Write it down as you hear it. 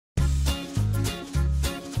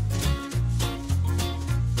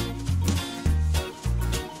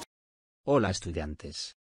Hola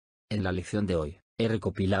estudiantes. En la lección de hoy, he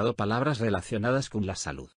recopilado palabras relacionadas con la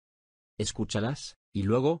salud. Escúchalas, y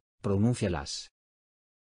luego, pronúncialas.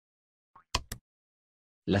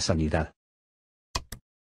 La sanidad.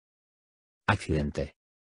 Accidente.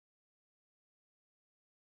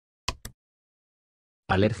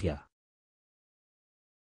 Alergia.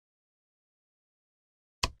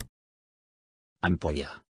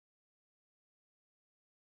 Ampolla.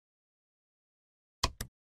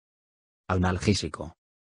 Analgésico.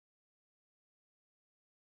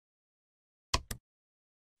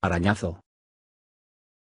 Arañazo.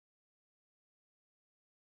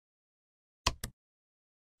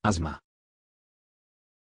 Asma.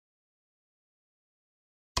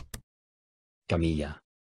 Camilla.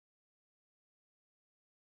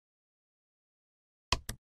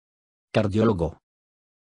 Cardiólogo.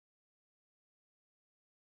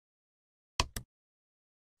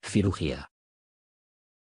 Cirugía.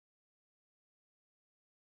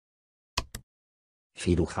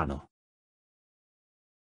 Cirujano.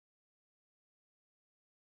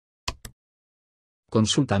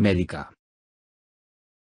 Consulta médica.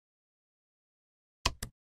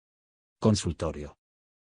 Consultorio.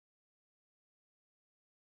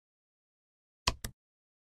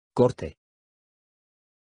 Corte.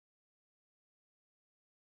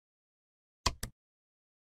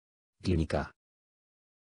 Clínica.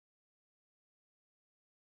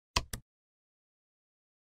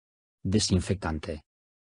 Desinfectante.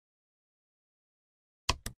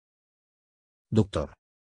 Doctor.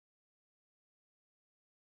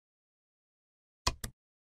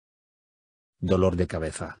 Dolor de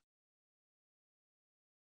cabeza.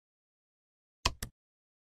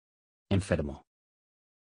 Enfermo.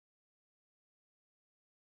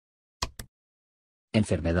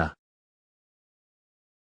 Enfermedad.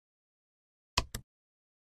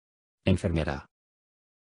 Enfermera.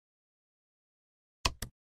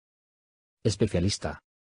 Especialista.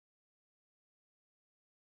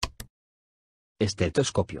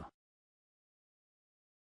 Estetoscopio.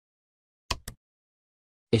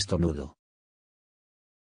 Estornudo.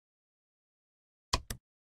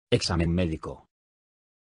 Examen médico.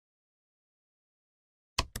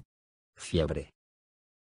 Fiebre.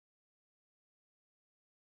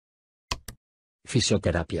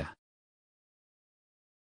 Fisioterapia.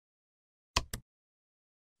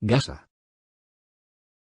 Gasa.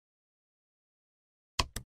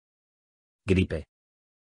 Gripe.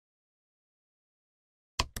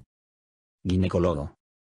 Ginecólogo.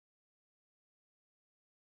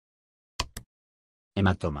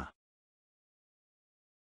 Hematoma.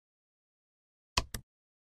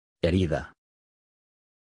 Herida.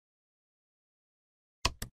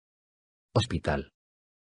 Hospital.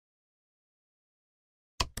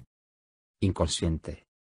 Inconsciente.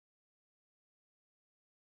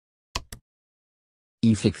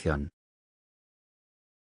 Infección.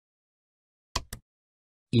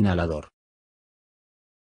 Inhalador.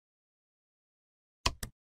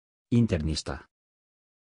 Internista.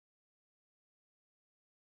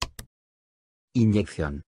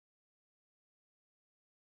 Inyección.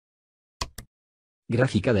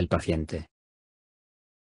 Gráfica del paciente.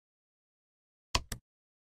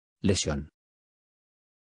 Lesión.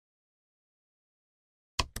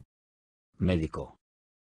 Médico.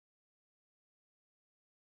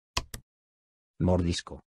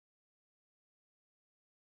 Mordisco.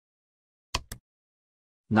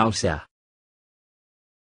 Náusea.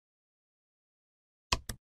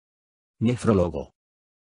 Nefrólogo.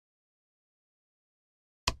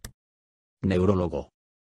 Neurólogo.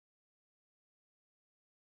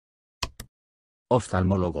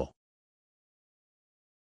 Oftalmólogo.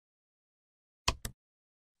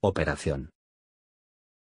 Operación.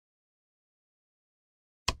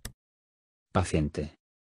 Paciente.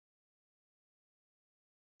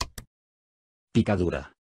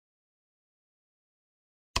 Picadura.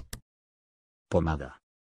 Pomada.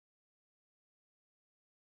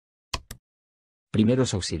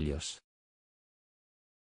 Primeros auxilios.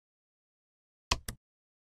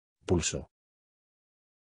 Pulso.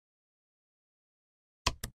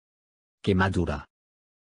 Quemadura.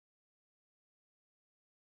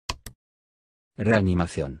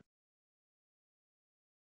 Reanimación.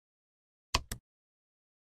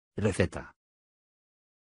 Receta.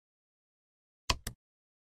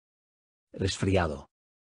 Resfriado.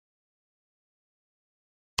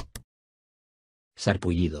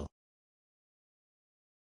 Sarpullido.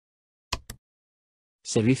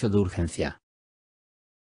 Servicio de urgencia.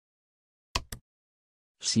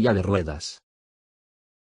 Silla de ruedas.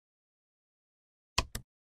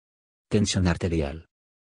 Tensión arterial.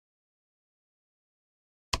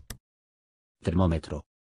 Termómetro.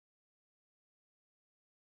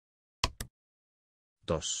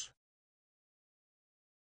 Tos.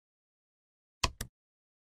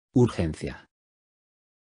 Urgencia.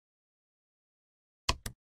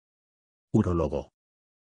 Urólogo.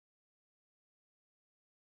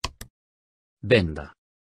 Venda.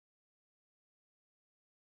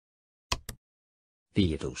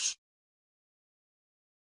 Virus.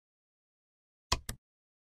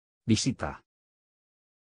 Visita.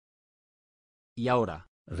 Y ahora,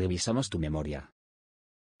 revisamos tu memoria.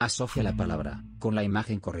 Asocia la palabra con la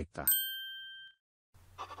imagen correcta.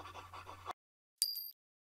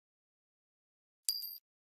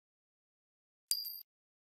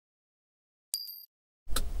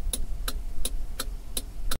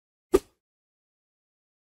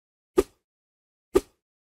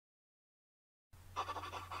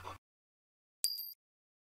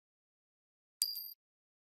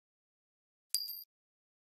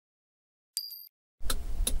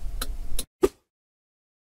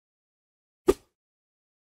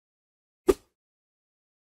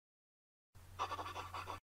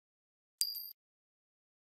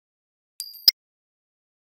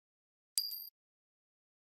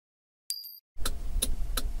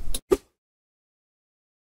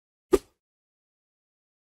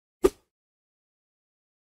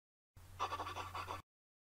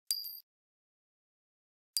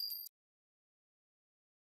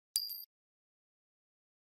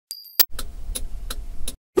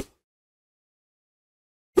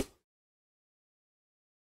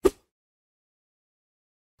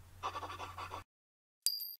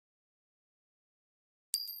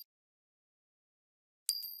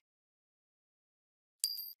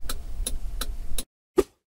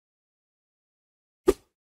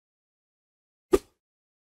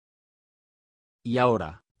 Y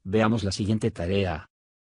ahora, veamos la siguiente tarea.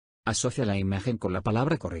 Asocia la imagen con la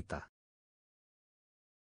palabra correcta.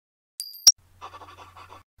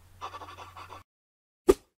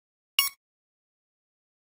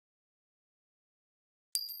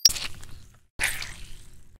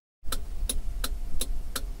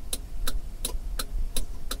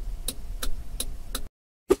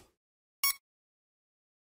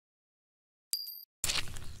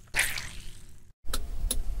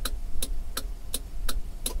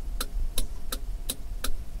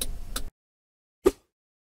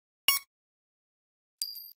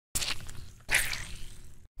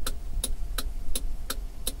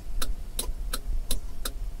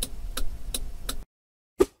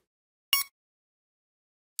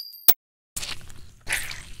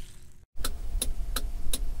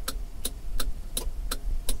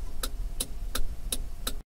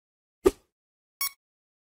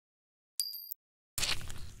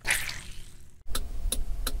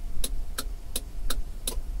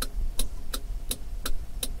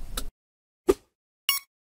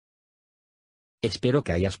 Espero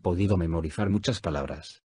que hayas podido memorizar muchas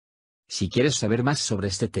palabras. Si quieres saber más sobre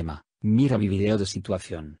este tema, mira mi video de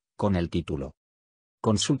situación, con el título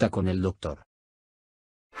 "Consulta con el doctor".